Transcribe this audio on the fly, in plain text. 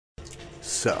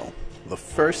So, the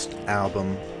first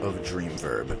album of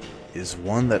DreamVerb is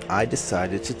one that I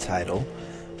decided to title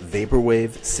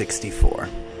Vaporwave 64.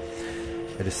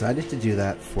 I decided to do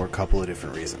that for a couple of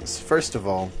different reasons. First of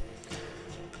all,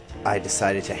 I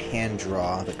decided to hand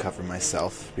draw the cover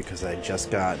myself because I had just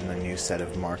gotten a new set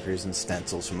of markers and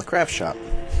stencils from the craft shop.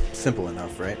 Simple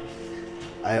enough, right?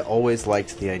 I always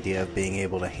liked the idea of being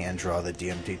able to hand draw the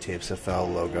DMT Tapes FL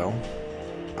logo.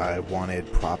 I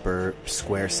wanted proper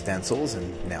square stencils,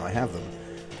 and now I have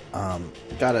them.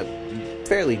 Got a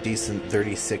fairly decent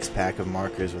 36-pack of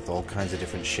markers with all kinds of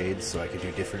different shades, so I could do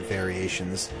different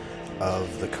variations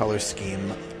of the color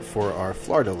scheme for our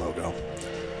Florida logo.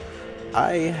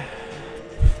 I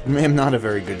am not a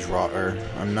very good drawer.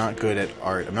 I'm not good at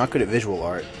art. I'm not good at visual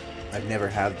art. I've never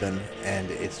have been,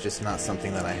 and it's just not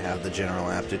something that I have the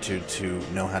general aptitude to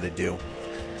know how to do.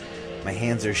 My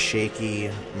hands are shaky.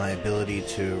 My ability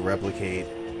to replicate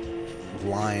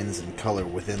lines and color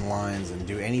within lines and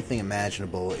do anything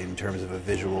imaginable in terms of a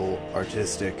visual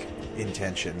artistic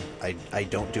intention, I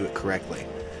don't do it correctly.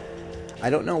 I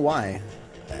don't know why.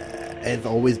 I've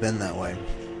always been that way.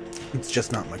 It's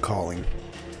just not my calling.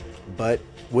 But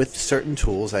with certain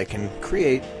tools I can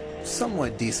create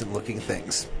somewhat decent looking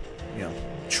things. You know,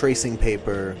 tracing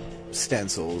paper,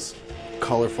 stencils,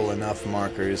 colorful enough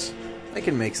markers. I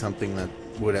can make something that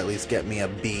would at least get me a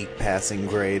B passing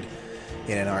grade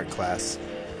in an art class.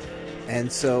 And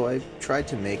so I tried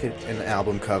to make an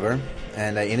album cover,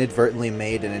 and I inadvertently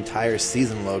made an entire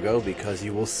season logo, because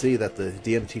you will see that the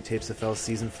DMT Tapes FL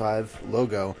Season 5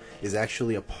 logo is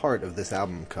actually a part of this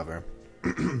album cover.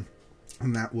 And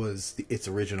that was its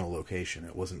original location.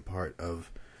 It wasn't part of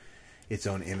its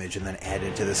own image and then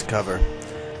added to this cover.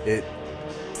 It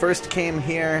first came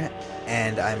here,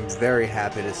 and I'm very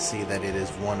happy to see that it is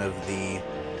one of the,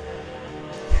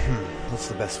 what's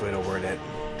the best way to word it,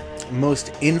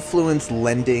 most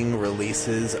influence-lending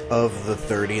releases of the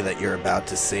 30 that you're about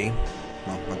to see.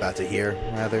 Well, about to hear,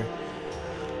 rather.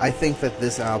 I think that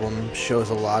this album shows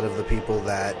a lot of the people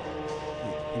that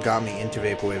got me into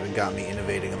Vaporwave and got me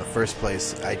innovating in the first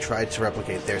place. I tried to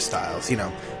replicate their styles. You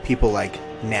know, people like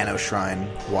Nano Shrine,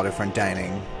 Waterfront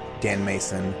Dining, Dan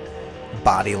Mason,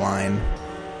 Bodyline,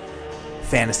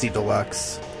 Fantasy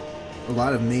Deluxe, a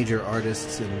lot of major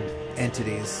artists and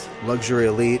entities, Luxury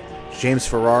Elite, James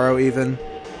Ferraro even.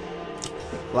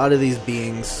 A lot of these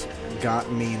beings got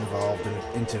me involved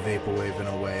into Vaporwave in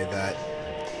a way that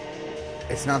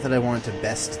it's not that I wanted to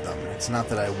best them, it's not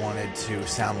that I wanted to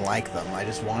sound like them, I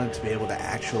just wanted to be able to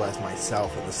actualize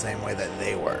myself in the same way that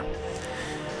they were.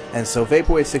 And so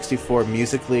Vaporwave 64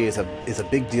 musically is a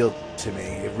big deal to me.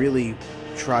 It really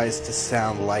tries to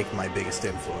sound like my biggest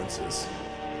influences.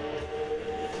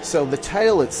 So the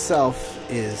title itself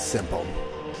is simple.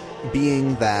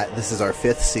 Being that this is our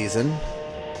 5th season,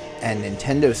 and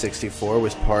Nintendo 64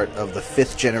 was part of the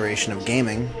 5th generation of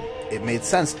gaming, it made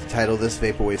sense to title this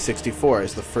Vaporwave 64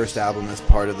 as the first album as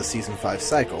part of the Season 5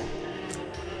 cycle.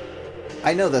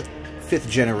 I know that 5th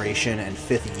generation and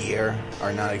 5th year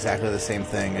are not exactly the same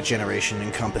thing. A generation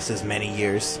encompasses many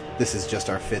years. This is just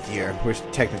our 5th year. We're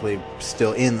technically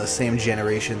still in the same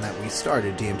generation that we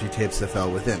started DMT Tapes FL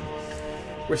within.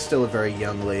 We're still a very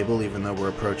young label, even though we're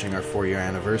approaching our 4-year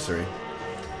anniversary.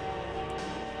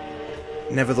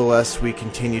 Nevertheless, we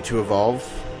continue to evolve.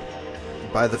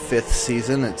 By the 5th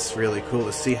season, it's really cool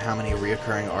to see how many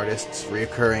reoccurring artists,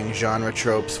 reoccurring genre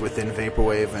tropes within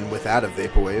Vaporwave and without of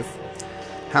Vaporwave.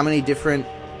 How many different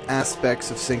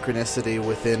aspects of synchronicity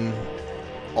within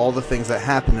all the things that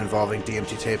happen involving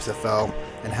DMT Tapes FL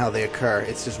and how they occur.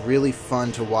 It's just really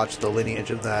fun to watch the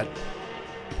lineage of that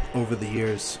over the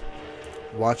years.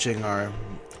 Watching our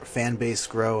fan base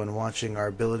grow and watching our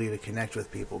ability to connect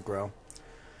with people grow.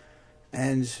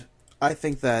 And I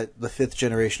think that the 5th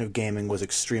generation of gaming was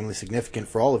extremely significant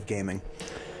for all of gaming.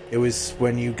 It was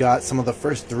when you got some of the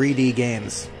first 3D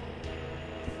games.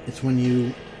 It's when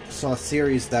you saw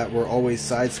series that were always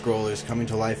side-scrollers coming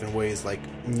to life in ways like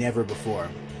never before.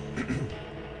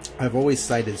 I've always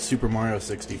cited Super Mario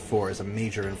 64 as a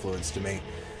major influence to me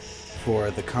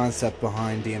for the concept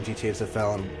behind DMT Tapes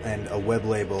FL and a web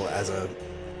label as a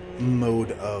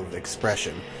mode of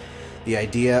expression. The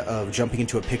idea of jumping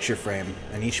into a picture frame,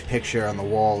 and each picture on the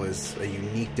wall is a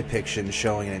unique depiction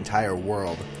showing an entire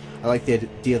world. I like the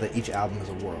idea that each album is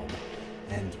a world.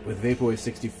 And with Vaporwave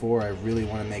 64, I really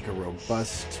want to make a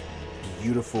robust,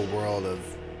 beautiful world of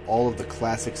all of the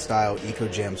classic style, Eco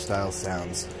Jam style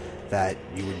sounds that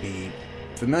you would be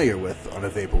familiar with on a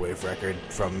Vaporwave record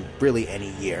from really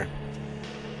any year.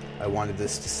 I wanted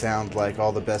this to sound like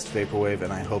all the best Vaporwave,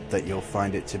 and I hope that you'll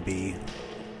find it to be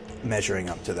measuring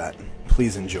up to that.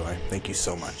 Please enjoy. Thank you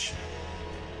so much.